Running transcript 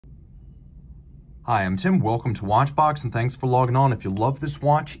Hi, I'm Tim. Welcome to Watchbox, and thanks for logging on. If you love this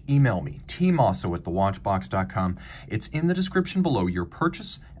watch, email me, tmosso@thewatchbox.com. It's in the description below. Your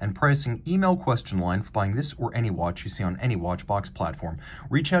purchase and pricing email question line for buying this or any watch you see on any Watchbox platform.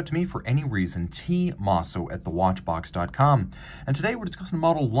 Reach out to me for any reason, tmosso@thewatchbox.com. And today we're discussing a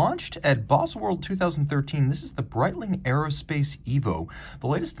model launched at Baselworld 2013. This is the Breitling Aerospace Evo, the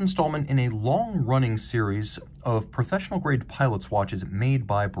latest installment in a long-running series of professional-grade pilot's watches made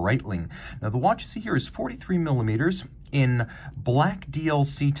by Breitling. Now, the watch you see here is 43 millimeters in black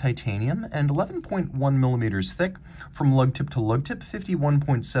DLC titanium and 11.1 millimeters thick from lug tip to lug tip,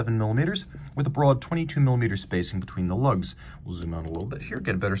 51.7 millimeters with a broad 22 millimeter spacing between the lugs. We'll zoom out a little bit here,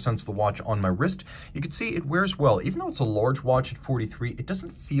 get a better sense of the watch on my wrist. You can see it wears well. Even though it's a large watch at 43, it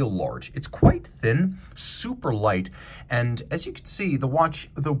doesn't feel large. It's quite thin, super light, and as you can see, the watch,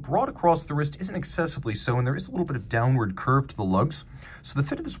 though broad across the wrist, isn't excessively so, and there is a little bit of downward curve to the lugs. So the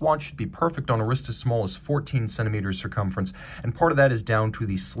fit of this watch should be perfect on a wrist as small as 14 centimeters circumference, and part of that is down to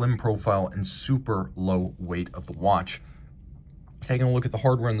the slim profile and super low weight of the watch. Taking a look at the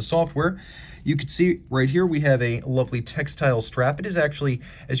hardware and the software, you can see right here we have a lovely textile strap. It is actually,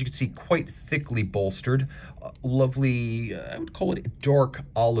 as you can see, quite thickly bolstered. Lovely, I would call it dark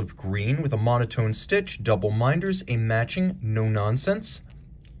olive green with a monotone stitch, double minders, a matching no-nonsense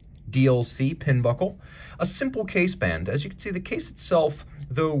DLC pin buckle, a simple case band. As you can see, the case itself,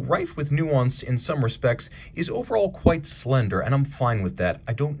 though rife with nuance in some respects, is overall quite slender, and I'm fine with that.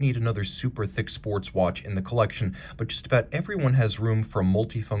 I don't need another super thick sports watch in the collection, but just about everyone has room for a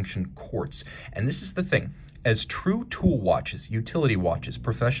multifunction quartz. And this is the thing. As true tool watches, utility watches,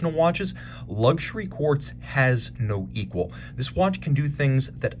 professional watches, luxury quartz has no equal. This watch can do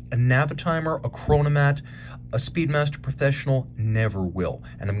things that a Navitimer, a Chronomat, a Speedmaster Professional never will,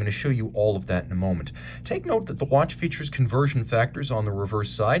 and I'm going to show you all of that in a moment. Take note that the watch features conversion factors on the reverse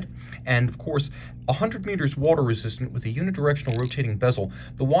side, and of course, 100 meters water resistant with a unidirectional rotating bezel.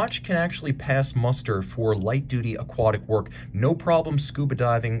 The watch can actually pass muster for light-duty aquatic work. No problem scuba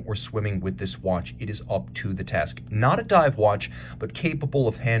diving or swimming with this watch. It is up to the task. Not a dive watch, but capable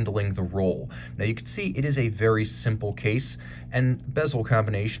of handling the role. Now you can see it is a very simple case and bezel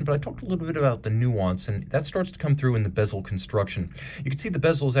combination, but I talked a little bit about the nuance, and that starts to come through in the bezel construction. You can see the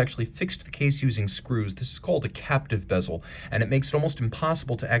bezel is actually fixed to the case using screws. This is called a captive bezel, and it makes it almost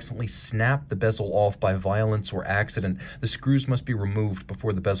impossible to accidentally snap the bezel off by violence or accident. The screws must be removed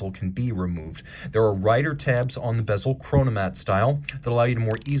before the bezel can be removed. There are rider tabs on the bezel, Chronomat style, that allow you to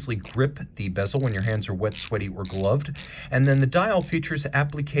more easily grip the bezel when your hands are wet, sweaty, or gloved. And then the dial features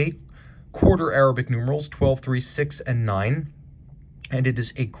applique quarter Arabic numerals 12, 3, 6, and 9. And it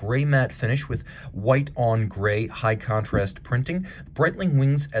is a gray matte finish with white on gray high contrast printing, Breitling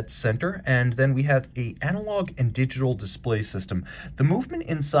wings at center, and then we have a analog and digital display system. The movement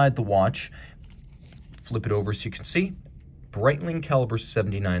inside the watch, flip it over so you can see, Breitling caliber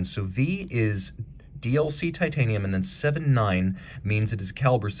 79. So V is DLC titanium, and then 79 means it is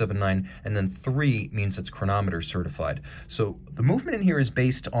caliber 79, and then 3 means it's chronometer certified. So the movement in here is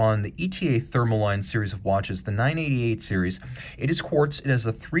based on the ETA Thermaline series of watches, the 988 series. It is quartz. It has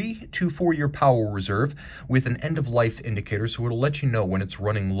a 3 to 4 year power reserve with an end-of-life indicator, so it'll let you know when it's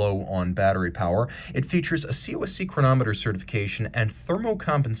running low on battery power. It features a COSC chronometer certification and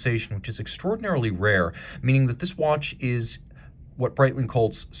thermocompensation, which is extraordinarily rare, meaning that this watch is what Breitling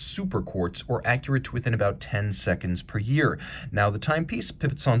calls super quartz, or accurate to within about 10 seconds per year. Now, the timepiece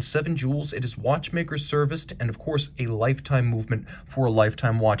pivots on 7 jewels. It is watchmaker serviced, and of course, a lifetime movement for a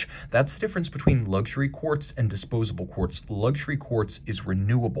lifetime watch. That's the difference between luxury quartz and disposable quartz. Luxury quartz is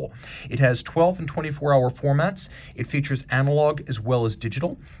renewable. It has 12 and 24-hour formats. It features analog as well as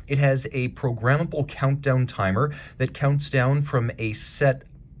digital. It has a programmable countdown timer that counts down from a set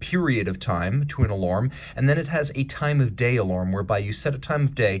period of time to an alarm, and then it has a time of day alarm whereby you set a time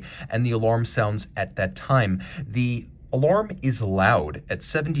of day and the alarm sounds at that time. The alarm is loud at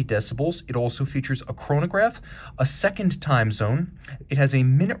 70 decibels. It also features a chronograph, a second time zone. It has a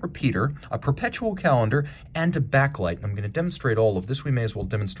minute repeater, a perpetual calendar, and a backlight. I'm going to demonstrate all of this. We may as well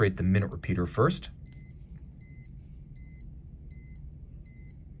demonstrate the minute repeater first.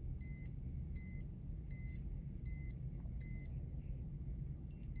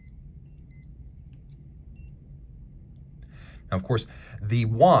 Now, of course, the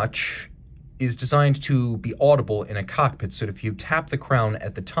watch is designed to be audible in a cockpit, so if you tap the crown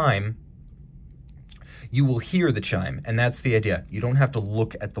at the time, you will hear the chime, and that's the idea. You don't have to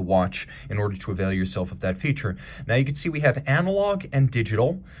look at the watch in order to avail yourself of that feature. Now you can see we have analog and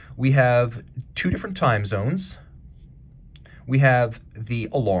digital. We have 2 different time zones. We have the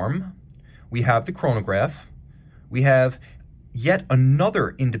alarm. We have the chronograph. We have yet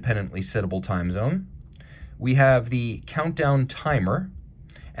another independently settable time zone. We have the countdown timer,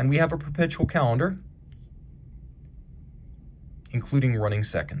 and we have a perpetual calendar, including running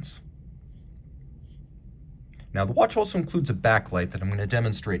seconds. Now, the watch also includes a backlight that I'm going to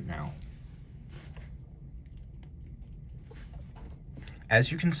demonstrate now.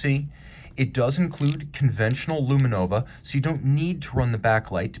 As you can see, it does include conventional luminova, so you don't need to run the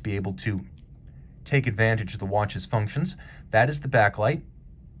backlight to be able to take advantage of the watch's functions. That is the backlight.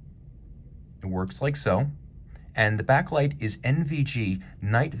 It works like so. And the backlight is NVG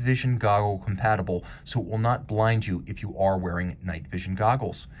night vision goggle compatible, so it will not blind you if you are wearing night vision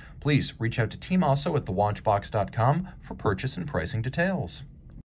goggles. Please reach out to Team Mosso at thewatchbox.com for purchase and pricing details.